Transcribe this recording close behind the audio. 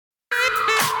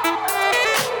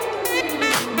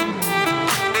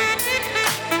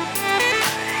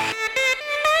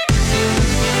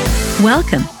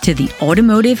Welcome to the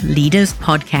Automotive Leaders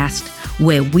Podcast,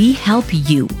 where we help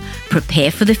you prepare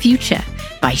for the future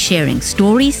by sharing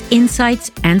stories,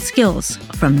 insights, and skills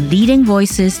from leading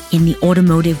voices in the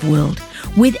automotive world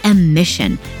with a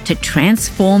mission to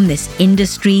transform this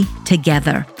industry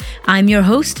together. I'm your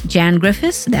host, Jan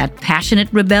Griffiths, that passionate,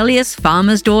 rebellious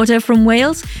farmer's daughter from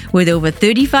Wales with over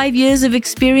 35 years of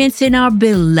experience in our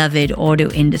beloved auto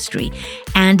industry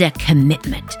and a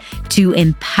commitment to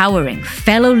empowering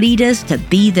fellow leaders to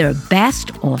be their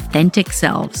best authentic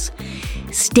selves.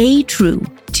 Stay true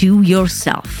to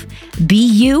yourself. Be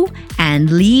you and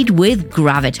lead with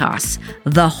gravitas,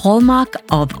 the hallmark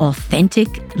of authentic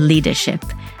leadership.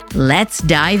 Let's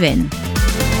dive in.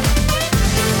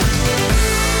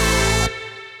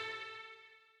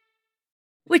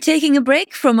 We're taking a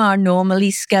break from our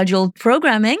normally scheduled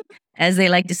programming, as they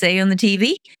like to say on the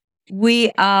TV.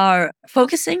 We are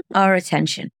focusing our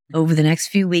attention over the next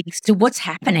few weeks to what's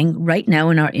happening right now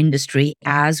in our industry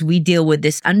as we deal with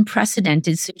this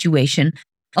unprecedented situation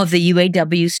of the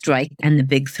UAW strike and the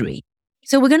Big Three.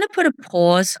 So we're going to put a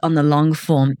pause on the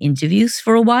long-form interviews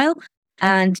for a while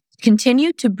and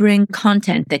continue to bring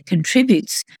content that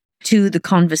contributes to the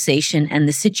conversation and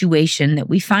the situation that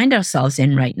we find ourselves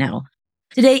in right now.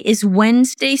 Today is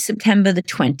Wednesday, September the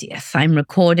 20th. I'm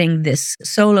recording this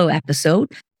solo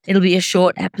episode. It'll be a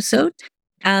short episode.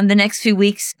 And the next few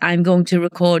weeks, I'm going to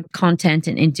record content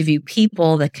and interview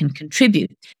people that can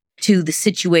contribute to the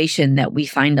situation that we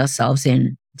find ourselves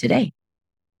in today.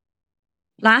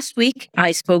 Last week,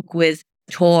 I spoke with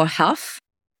Tor Huff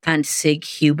and Sig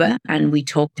Huber, and we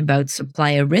talked about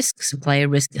supplier risk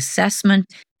assessment,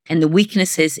 and the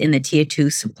weaknesses in the Tier 2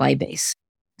 supply base.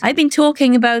 I've been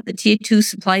talking about the Tier 2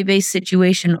 supply base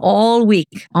situation all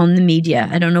week on the media.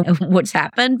 I don't know what's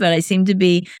happened, but I seem to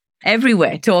be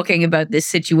everywhere talking about this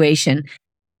situation.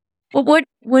 But what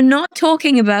we're not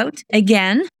talking about,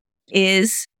 again,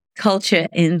 is culture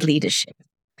and leadership.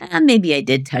 And maybe I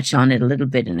did touch on it a little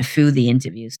bit in a few of the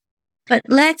interviews. But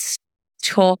let's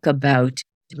talk about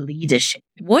leadership.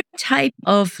 What type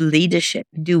of leadership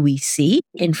do we see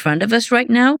in front of us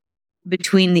right now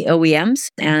between the OEMs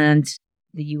and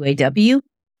the UAW?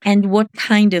 And what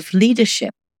kind of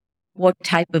leadership, what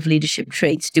type of leadership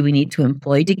traits do we need to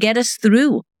employ to get us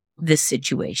through this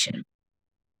situation?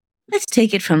 Let's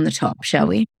take it from the top, shall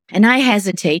we? And I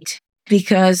hesitate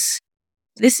because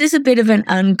this is a bit of an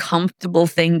uncomfortable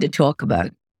thing to talk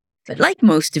about. But like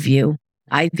most of you,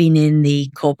 I've been in the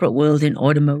corporate world in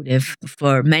automotive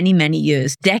for many, many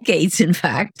years, decades, in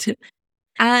fact.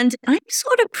 And I'm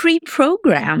sort of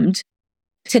pre-programmed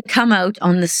to come out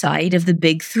on the side of the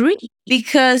Big Three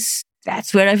because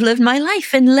that's where I've lived my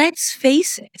life. And let's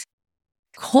face it,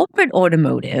 corporate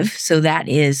automotive, so that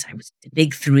is the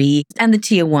Big Three and the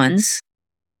Tier 1s,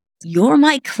 you're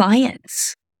my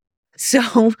clients.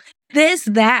 So there's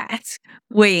that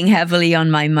weighing heavily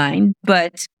on my mind,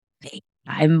 but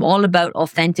I'm all about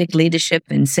authentic leadership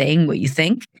and saying what you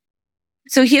think.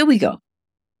 So here we go.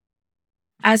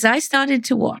 As I started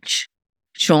to watch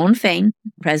Shawn Fain,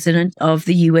 president of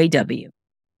the UAW,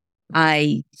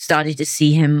 I started to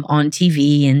see him on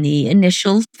TV in the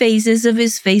initial phases of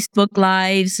his Facebook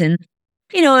Lives. And,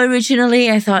 originally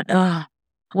I thought,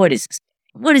 what is this?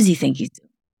 What does he think he's doing?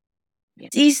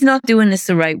 He's not doing this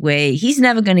the right way. He's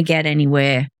never going to get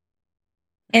anywhere.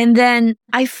 And then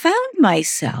I found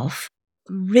myself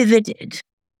riveted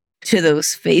to those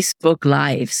Facebook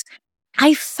Lives.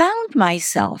 I found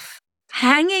myself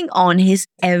hanging on his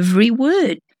every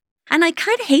word. And I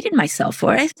kind of hated myself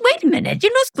for it. Wait a minute,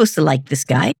 you're not supposed to like this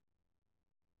guy.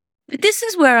 But this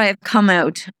is where I have come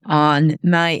out on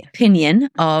my opinion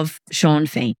of Shawn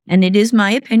Fain. And it is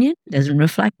my opinion. It doesn't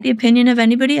reflect the opinion of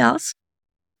anybody else.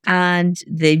 And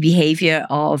the behavior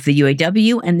of the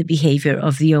UAW and the behavior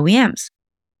of the OEMs.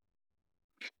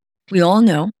 We all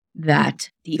know that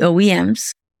the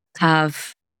OEMs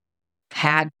have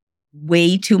had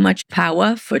way too much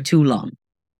power for too long.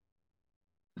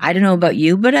 I don't know about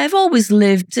you, but I've always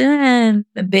lived a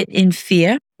bit in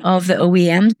fear of the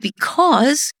OEMs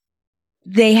because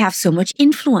they have so much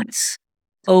influence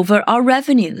over our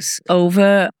revenues,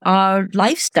 over our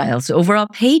lifestyles, over our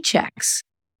paychecks,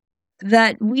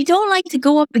 that we don't like to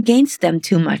go up against them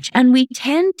too much. And we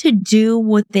tend to do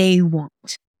what they want.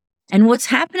 And what's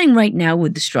happening right now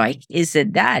with the strike is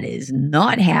that is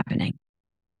not happening.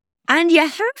 And you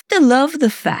have to love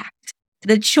the fact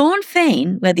that Shawn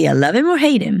Fain, whether you love him or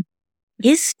hate him,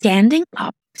 is standing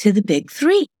up to the Big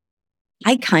Three.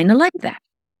 I kind of like that.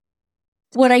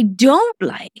 What I don't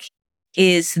like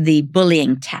is the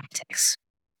bullying tactics.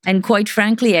 And quite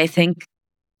frankly, I think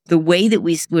the way that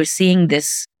we're seeing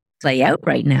this play out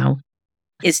right now,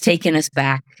 is taking us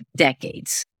back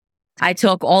decades. I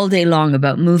talk all day long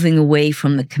about moving away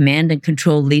from the command and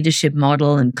control leadership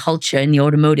model and culture in the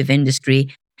automotive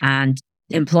industry and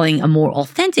employing a more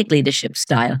authentic leadership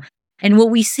style. And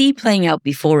what we see playing out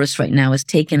before us right now is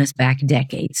taking us back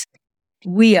decades.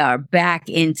 We are back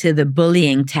into the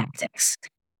bullying tactics.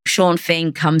 Sean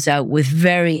Fain comes out with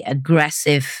very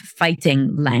aggressive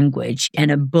fighting language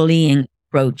and a bullying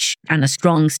approach and a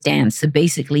strong stance that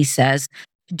basically says,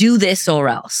 do this or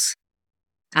else.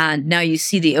 And now you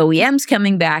see the OEMs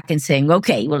coming back and saying,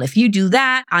 okay, well, if you do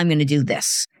that, I'm going to do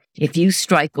this. If you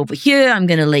strike over here, I'm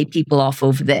going to lay people off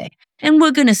over there. And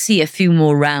we're going to see a few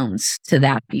more rounds to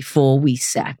that before we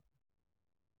set.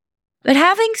 But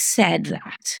having said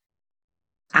that,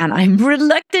 and I'm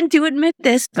reluctant to admit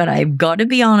this, but I've got to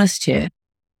be honest here,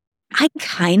 I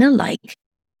kind of like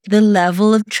the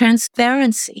level of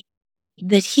transparency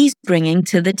that he's bringing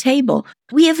to the table.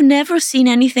 We have never seen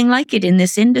anything like it in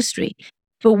this industry,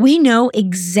 but we know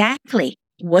exactly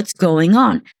what's going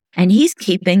on, and he's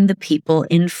keeping the people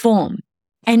informed.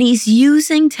 And he's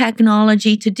using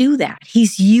technology to do that.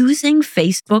 He's using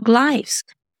Facebook Lives.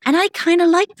 And I kind of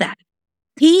like that.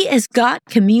 He has got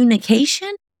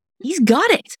communication. He's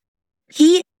got it.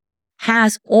 He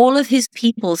has all of his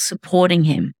people supporting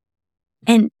him.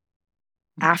 And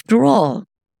after all,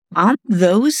 aren't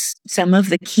those some of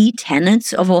the key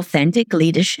tenets of authentic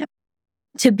leadership?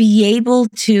 To be able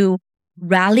to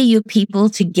rally your people,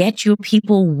 to get your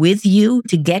people with you,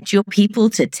 to get your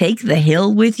people to take the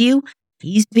hill with you.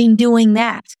 He's been doing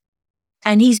that.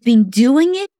 And he's been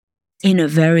doing it in a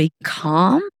very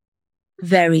calm,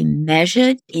 very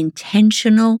measured,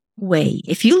 intentional way.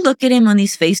 If you look at him on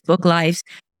these Facebook Lives,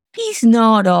 he's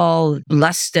not all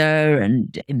bluster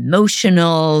and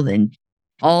emotional and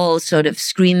all sort of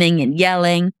screaming and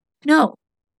yelling. No,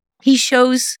 he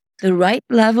shows the right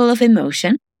level of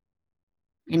emotion,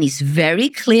 and he's very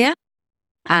clear,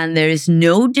 and there is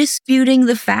no disputing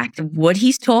the fact of what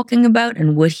he's talking about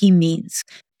and what he means.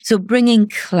 So bringing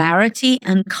clarity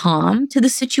and calm to the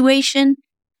situation,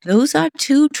 those are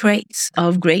two traits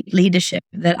of great leadership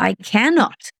that I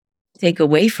cannot take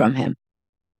away from him.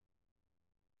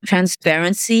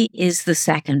 Transparency is the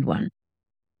second one.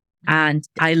 And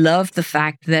I love the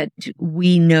fact that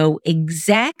we know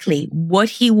exactly what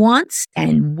he wants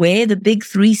and where the big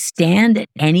three stand at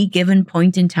any given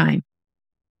point in time.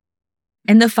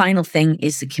 And the final thing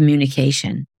is the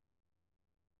communication.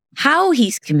 How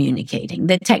he's communicating,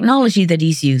 the technology that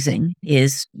he's using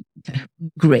is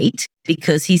great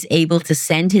because he's able to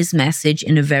send his message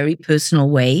in a very personal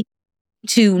way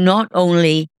to not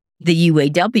only the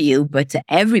UAW, but to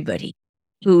everybody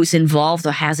who's involved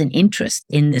or has an interest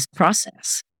in this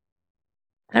process.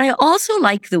 But I also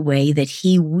like the way that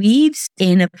he weaves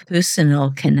in a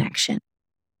personal connection.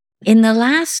 In the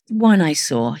last one I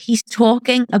saw, he's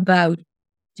talking about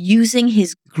using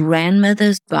his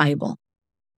grandmother's Bible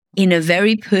in a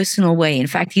very personal way. In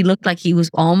fact, he looked like he was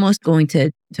almost going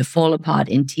to fall apart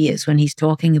in tears when he's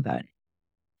talking about it.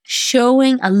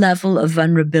 Showing a level of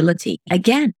vulnerability.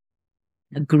 Again,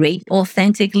 a great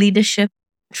authentic leadership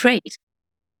trait.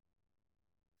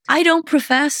 I don't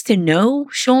profess to know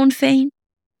Sean Fain.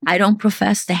 I don't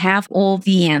profess to have all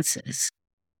the answers.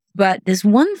 But there's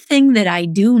one thing that I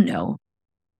do know.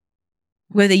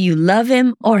 Whether you love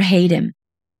him or hate him,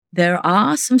 there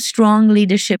are some strong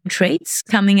leadership traits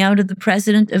coming out of the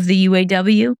president of the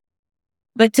UAW.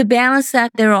 But to balance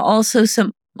that, there are also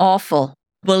some awful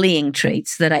bullying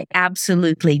traits that I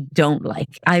absolutely don't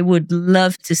like. I would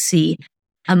love to see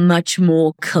a much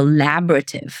more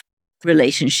collaborative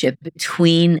relationship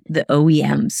between the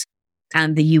OEMs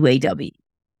and the UAW.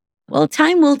 Well,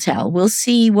 time will tell. We'll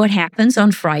see what happens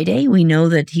on Friday. We know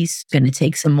that he's going to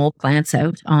take some more plants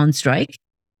out on strike.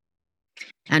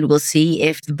 And we'll see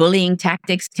if the bullying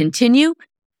tactics continue.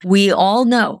 We all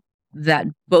know that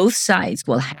both sides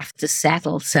will have to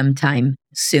settle sometime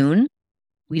soon.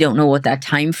 We don't know what that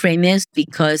time frame is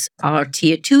because our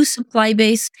tier 2 supply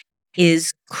base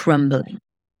is crumbling.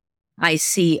 I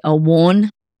see a warn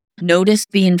notice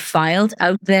being filed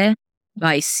out there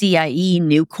by CIE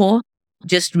Nucor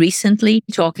just recently,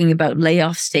 talking about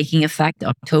layoffs taking effect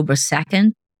October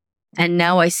 2nd. And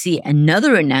now I see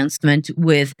another announcement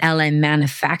with LM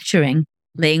Manufacturing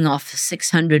laying off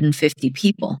 650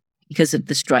 people because of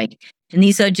the strike. And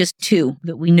these are just two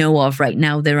that we know of right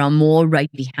now. There are more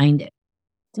right behind it.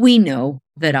 We know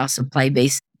that our supply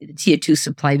base, tier 2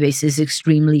 supply base, is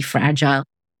extremely fragile.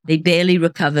 They barely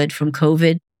recovered from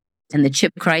COVID and the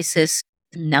chip crisis.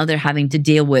 Now they're having to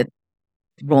deal with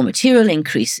raw material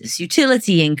increases,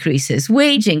 utility increases,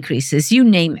 wage increases, you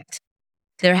name it.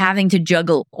 They're having to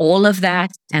juggle all of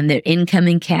that, and their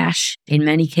incoming cash, in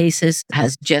many cases,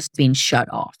 has just been shut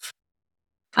off.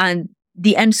 And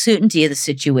the uncertainty of the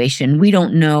situation, we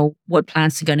don't know what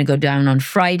plants are going to go down on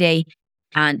Friday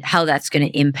and how that's going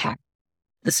to impact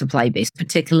the supply base,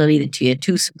 particularly the tier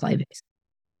 2 supply base.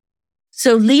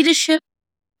 So leadership,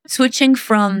 switching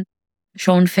from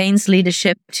Sean Fain's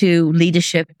leadership to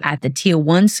leadership at the tier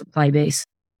 1 supply base,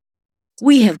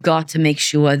 we have got to make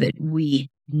sure that we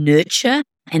nurture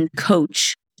and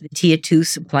coach the tier 2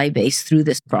 supply base through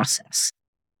this process.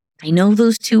 I know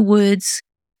those two words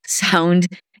sound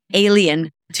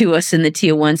alien to us in the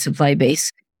tier 1 supply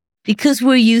base because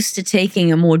we're used to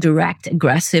taking a more direct,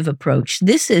 aggressive approach.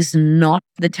 This is not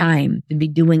the time to be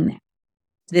doing that.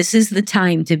 This is the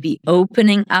time to be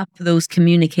opening up those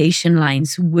communication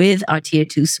lines with our tier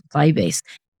 2 supply base,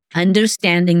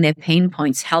 understanding their pain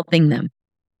points, helping them.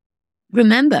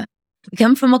 Remember, we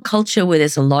come from a culture where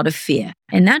there's a lot of fear,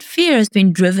 and that fear has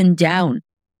been driven down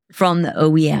from the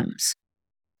OEMs.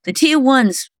 The tier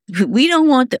 1s, we don't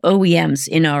want the OEMs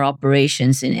in our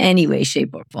operations in any way,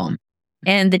 shape, or form.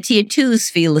 And the tier 2s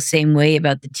feel the same way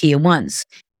about the tier 1s.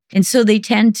 And so they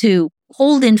tend to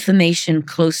hold information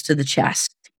close to the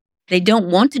chest. They don't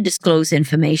want to disclose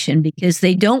information because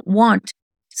they don't want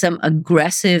some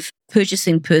aggressive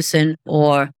purchasing person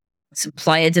or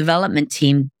supplier development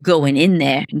team going in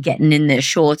there and getting in their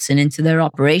shorts and into their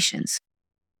operations.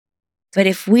 But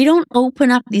if we don't open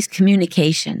up these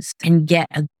communications and get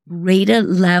a greater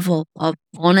level of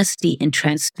honesty and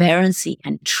transparency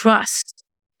and trust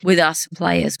with our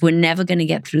suppliers, we're never going to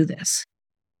get through this.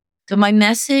 So my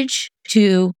message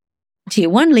to tier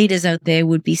 1 leaders out there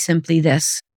would be simply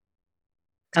this: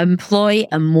 employ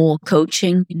a more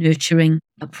coaching, nurturing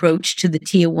approach to the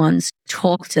tier 1s.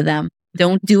 Talk to them.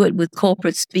 Don't do it with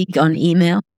corporate speak on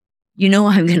email. You know,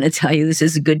 I'm going to tell you this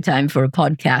is a good time for a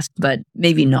podcast, but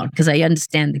maybe not, because I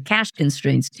understand the cash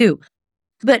constraints too.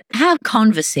 But have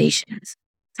conversations.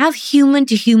 Have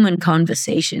human-to-human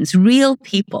conversations, real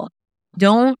people.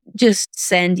 Don't just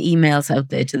send emails out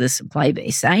there to the supply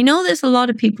base. I know there's a lot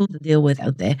of people to deal with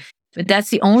out there, but that's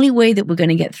the only way that we're going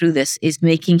to get through this, is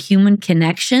making human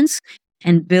connections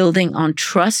and building on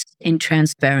trust and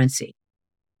transparency.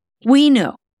 We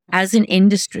know as an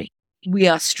industry, we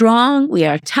are strong, we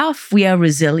are tough, we are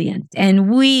resilient, and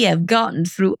we have gotten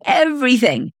through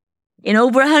everything in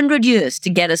over 100 years to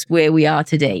get us where we are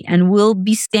today. And we'll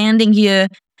be standing here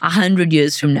 100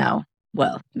 years from now.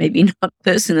 Well, maybe not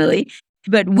personally,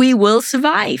 but we will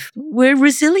survive. We're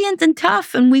resilient and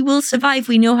tough, and we will survive.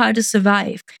 We know how to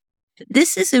survive.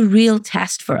 This is a real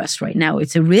test for us right now.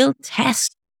 It's a real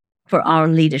test for our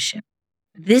leadership.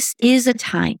 This is a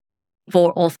time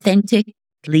for authentic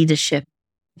leadership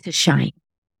to shine.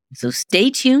 So stay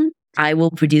tuned. I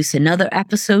will produce another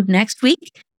episode next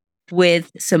week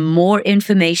with some more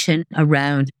information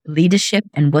around leadership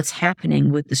and what's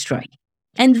happening with the strike.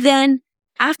 And then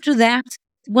after that,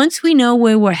 once we know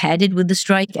where we're headed with the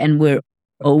strike and we're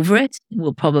over it,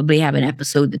 we'll probably have an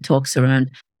episode that talks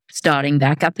around starting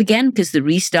back up again, because the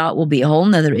restart will be a whole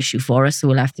nother issue for us that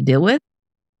we'll have to deal with.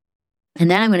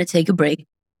 And then I'm going to take a break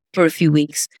for a few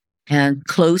weeks and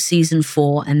close season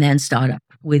 4 and then start up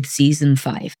with season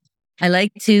 5. I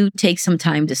like to take some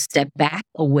time to step back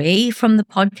away from the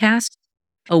podcast,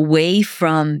 away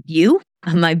from you,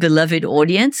 my beloved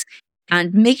audience,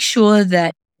 and make sure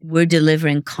that we're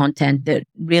delivering content that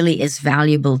really is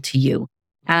valuable to you.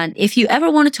 And if you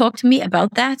ever want to talk to me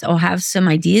about that or have some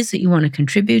ideas that you want to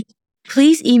contribute,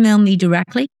 please email me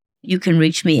directly. You can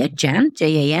reach me at Jan,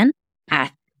 Jan,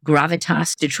 at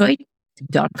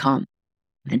gravitasdetroit.com.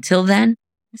 Until then,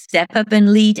 step up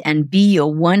and lead and be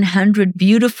your 100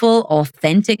 beautiful,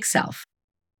 authentic self.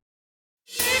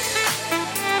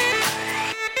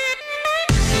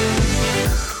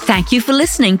 Thank you for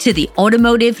listening to the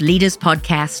Automotive Leaders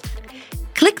Podcast.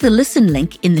 Click the listen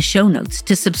link in the show notes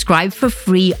to subscribe for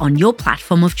free on your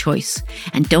platform of choice.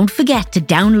 And don't forget to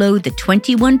download the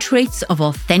 21 Traits of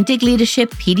Authentic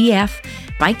Leadership PDF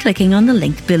by clicking on the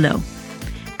link below.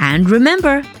 And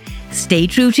remember, stay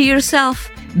true to yourself,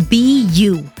 be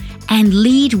you, and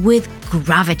lead with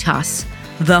gravitas,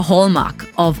 the hallmark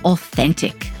of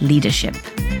authentic leadership.